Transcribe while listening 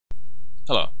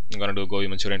Hello, I'm gonna do Gobi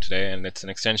Manchurian today, and it's an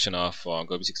extension of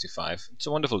Gobi 65. It's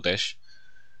a wonderful dish.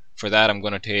 For that, I'm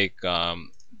gonna take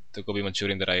the Gobi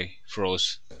Manchurian that I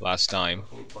froze last time.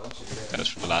 That is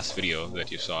from the last video that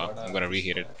you saw. I'm gonna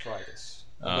reheat it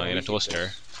in a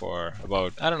toaster for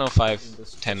about, I don't know,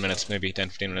 5, 10 minutes, maybe 10,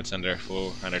 15 minutes under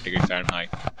 400-degree Fahrenheit.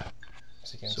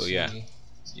 As you can So yeah, see,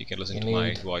 you can listen you to my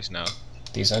need voice now.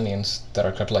 these onions that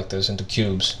are cut like this into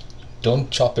cubes.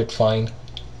 Don't chop it fine.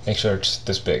 Make sure it's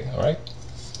this big, alright?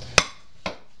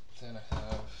 Then I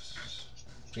have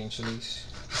green chilies.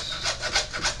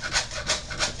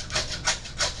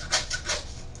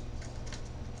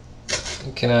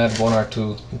 You can add one or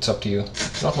two, it's up to you.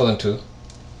 Not more than two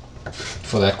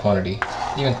for that quantity.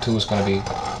 Even two is going to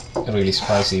be really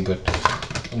spicy, but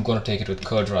I'm going to take it with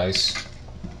curd rice.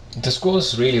 This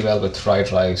goes really well with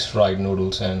fried rice, fried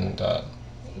noodles, and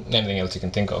anything else you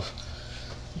can think of.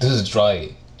 This is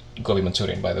dry Gobi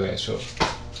Manchurian, by the way, so.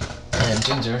 And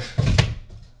ginger.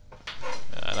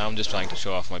 Now I'm just trying to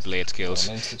show off my blade skills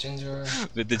Mince the ginger.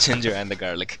 with the ginger and the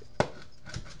garlic.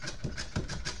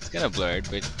 It's kind of blurred,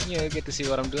 but yeah, you get to see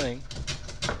what I'm doing.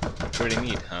 Pretty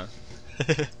neat, huh?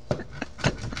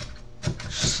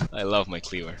 I love my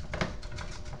cleaver.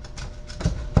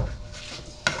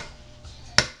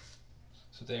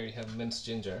 So there you have minced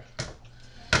ginger.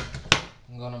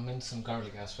 I'm gonna mince some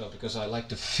garlic as well because I like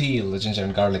to feel the ginger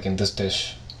and garlic in this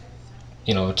dish.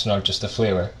 You know, it's not just the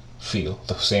flavor, feel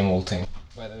the same old thing.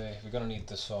 By the way, we're gonna need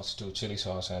this sauce too, chili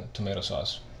sauce and tomato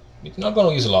sauce. We're not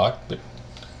gonna use a lot, but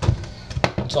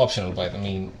it's optional. I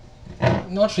mean,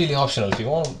 not really optional. If you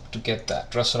want to get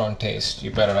that restaurant taste,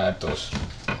 you better add those.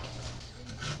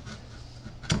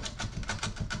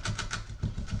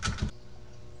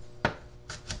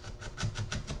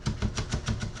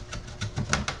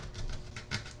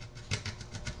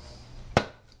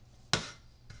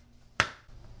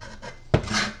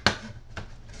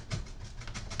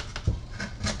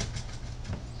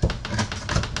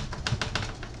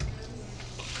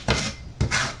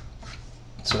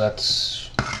 So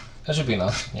that should be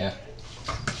enough. Yeah,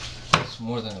 it's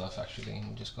more than enough actually.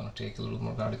 I'm just gonna take a little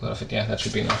more garlic out of it. Yeah, that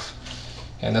should be enough.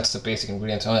 And that's the basic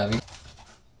ingredients. Oh yeah,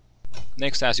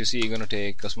 Next, as you see, you're going to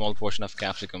take a small portion of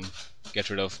capsicum, get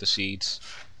rid of the seeds,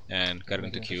 and cut it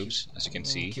into cubes, as you can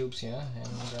see. cubes, yeah,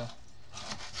 and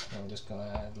I'm just gonna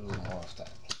add a little more of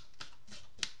that.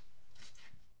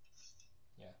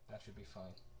 Yeah, that should be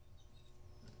fine.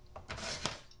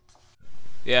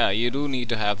 Yeah, you do need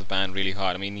to have the pan really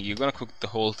hot. I mean, you're going to cook the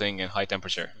whole thing in high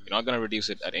temperature. You're not going to reduce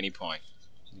it at any point.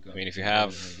 I mean, if you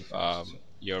have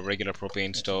your regular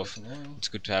propane stove, it's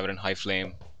good to have it in high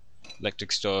flame.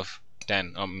 Electric stove,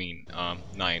 10,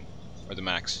 9, or the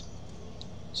max.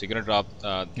 So you're going to drop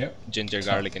Yep. ginger,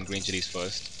 garlic, and green chilies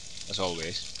first, as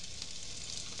always.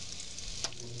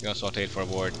 You're going to saute it for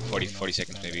about 40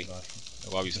 seconds maybe.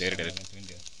 I've obviously edited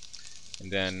it.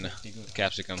 And then the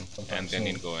capsicum and the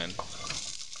onion go in.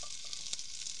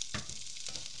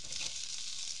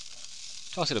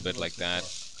 Toss it a bit like that.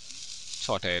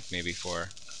 Saute it maybe for,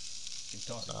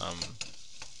 um,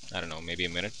 I don't know, maybe a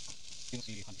minute.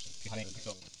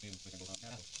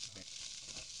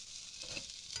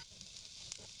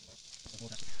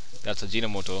 That's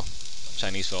Ajinomoto,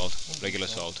 Chinese salt, regular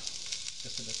salt.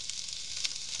 Just a bit.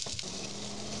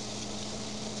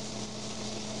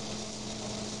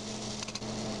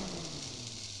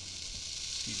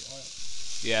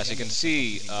 Yeah, as you can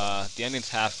see, the onion's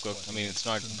half cooked. I mean, it's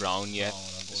not brown yet.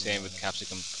 The same with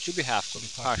capsicum. Should be half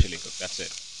cooked, partially cooked. That's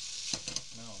it.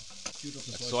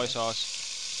 That's soy sauce.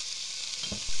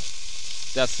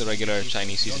 That's the regular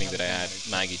Chinese seasoning that I add,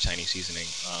 Maggi Chinese seasoning.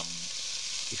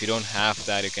 If you don't have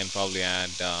that, you can probably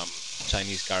add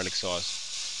Chinese garlic sauce.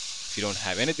 If you don't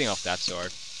have anything of that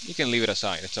sort, you can leave it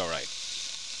aside. It's all right.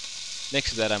 Next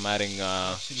to that, I'm adding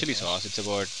chili sauce. It's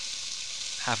about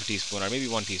half a teaspoon or maybe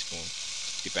 1 teaspoon,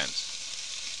 depends.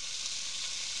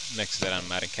 Next to that,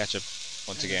 I'm adding ketchup.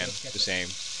 Once again, the same,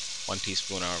 1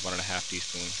 teaspoon or 1.5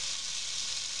 teaspoon,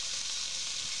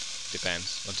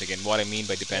 depends. Once again, what I mean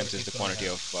by depends is the quantity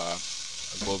of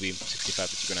Gobi 65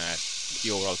 that you're gonna add,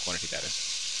 the overall quantity that is.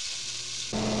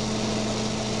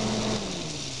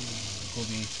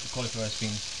 Gobi, the cauliflower has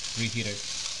been reheated.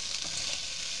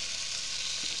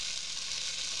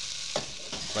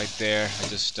 Right there, I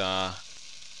just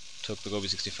took the Gobi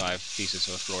 65 pieces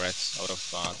of florets out of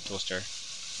the toaster.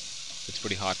 It's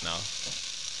pretty hot now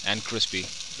and crispy,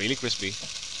 really crispy.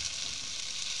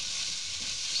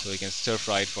 So you can stir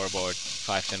fry it for about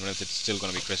 5-10 minutes. It's still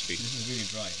going to be crispy. This is really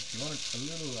dry. If you want it a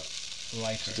little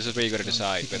lighter, So this is where you got to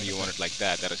decide whether you want it like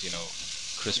that. That is,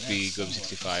 crispy Gobi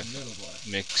 65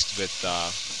 mixed with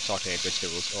sautéed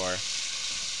vegetables, or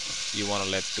you want to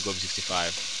let the Gobi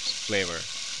 65 flavor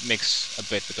mix a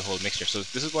bit with the whole mixture. So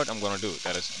this is what I'm going to do.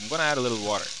 That is, I'm going to add a little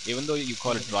water. Even though you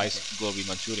call it rice Gobi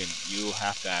Manchurian, you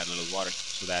have to add a little water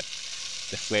so that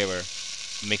the flavor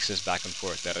mixes back and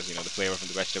forth. That is, the flavor from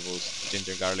the vegetables,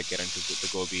 ginger, garlic get into the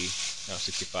Gobi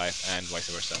 65 and vice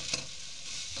versa.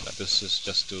 So this is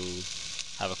just to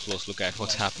have a close look at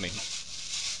what's happening.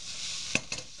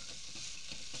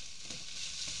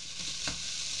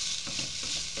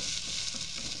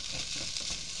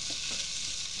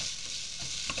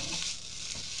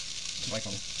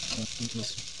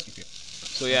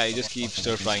 So yeah, you just keep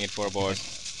stir frying it for about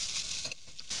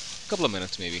a couple of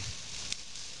minutes maybe.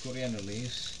 Coriander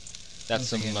leaves. That's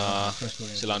some Fresh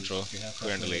cilantro,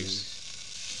 coriander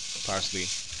leaves, parsley,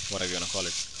 whatever you want to call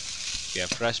it. If you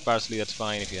have fresh parsley, that's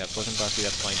fine. If you have frozen parsley,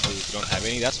 that's fine too. If you don't have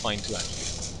any, that's fine too actually.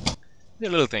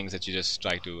 They're little things that you just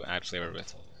try to add flavor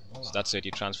with. So that's it.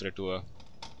 You transfer it to a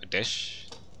dish,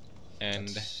 and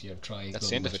that's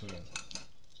the end of it.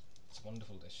 It's a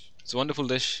wonderful dish. It's a wonderful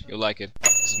dish. You'll like it.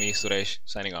 This is me, Suresh,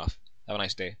 signing off. Have a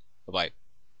nice day. Bye bye.